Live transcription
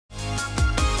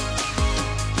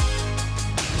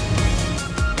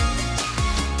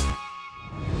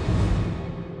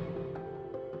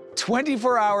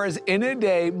24 hours in a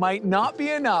day might not be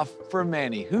enough for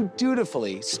Manny, who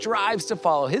dutifully strives to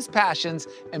follow his passions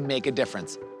and make a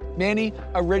difference. Manny,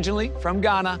 originally from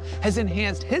Ghana, has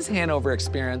enhanced his Hanover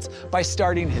experience by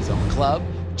starting his own club,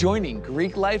 joining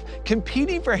Greek life,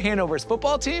 competing for Hanover's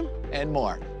football team, and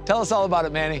more. Tell us all about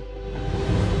it, Manny.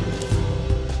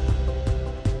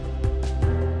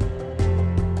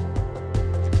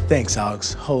 Thanks,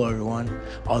 Alex. Hello, everyone.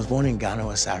 I was born in Ghana,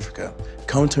 West Africa.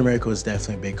 Coming to America was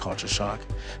definitely a big culture shock.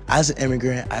 As an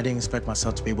immigrant, I didn't expect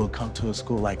myself to be able to come to a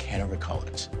school like Hanover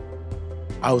College.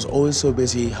 I was always so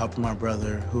busy helping my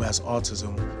brother, who has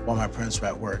autism, while my parents were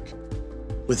at work.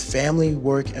 With family,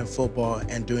 work, and football,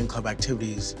 and doing club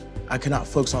activities, I could not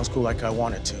focus on school like I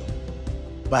wanted to.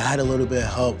 But I had a little bit of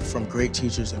help from great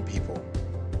teachers and people.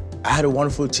 I had a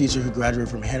wonderful teacher who graduated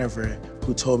from Hanover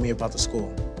who told me about the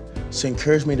school. She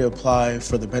encouraged me to apply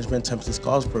for the Benjamin Templeton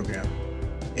Scholars Program.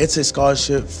 It's a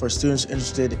scholarship for students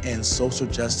interested in social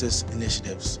justice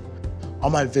initiatives.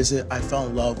 On my visit, I fell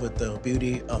in love with the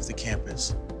beauty of the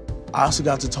campus. I also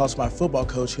got to talk to my football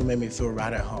coach, who made me feel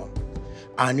right at home.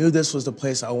 I knew this was the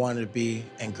place I wanted to be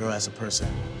and grow as a person.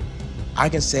 I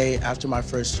can say after my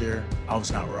first year, I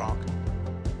was not wrong.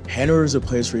 Hanover is a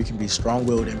place where you can be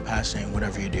strong-willed and passionate in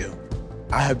whatever you do.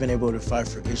 I have been able to fight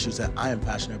for issues that I am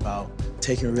passionate about,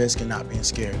 taking risks and not being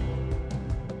scared.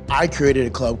 I created a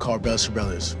club called Brothers to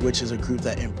Brothers, which is a group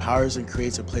that empowers and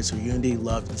creates a place of unity,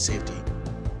 love, and safety.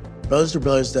 Brothers to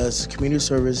Brothers does community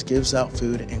service, gives out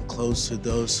food and clothes to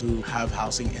those who have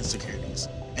housing insecurities,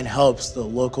 and helps the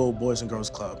local Boys and Girls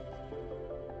Club.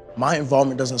 My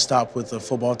involvement doesn't stop with the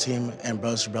football team and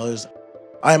Brothers to Brothers.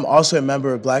 I am also a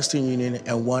member of Black Student Union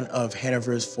and one of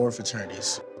Hanover's 4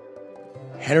 fraternities.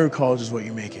 Hanover College is what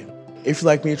you make it. If you're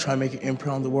like me, trying to make an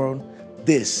imprint on the world,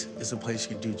 this is a place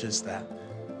you can do just that.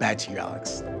 Back to you,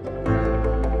 Alex.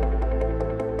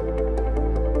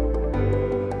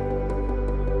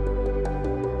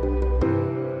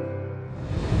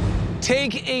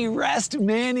 Take a rest,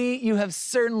 Manny. You have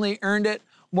certainly earned it.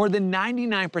 More than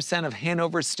 99% of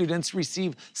Hanover students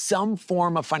receive some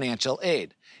form of financial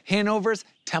aid. Hanover's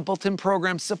Templeton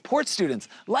program supports students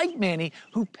like Manny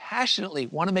who passionately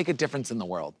want to make a difference in the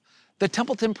world. The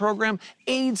Templeton program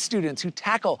aids students who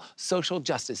tackle social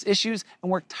justice issues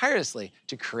and work tirelessly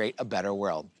to create a better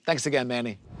world. Thanks again,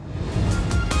 Manny.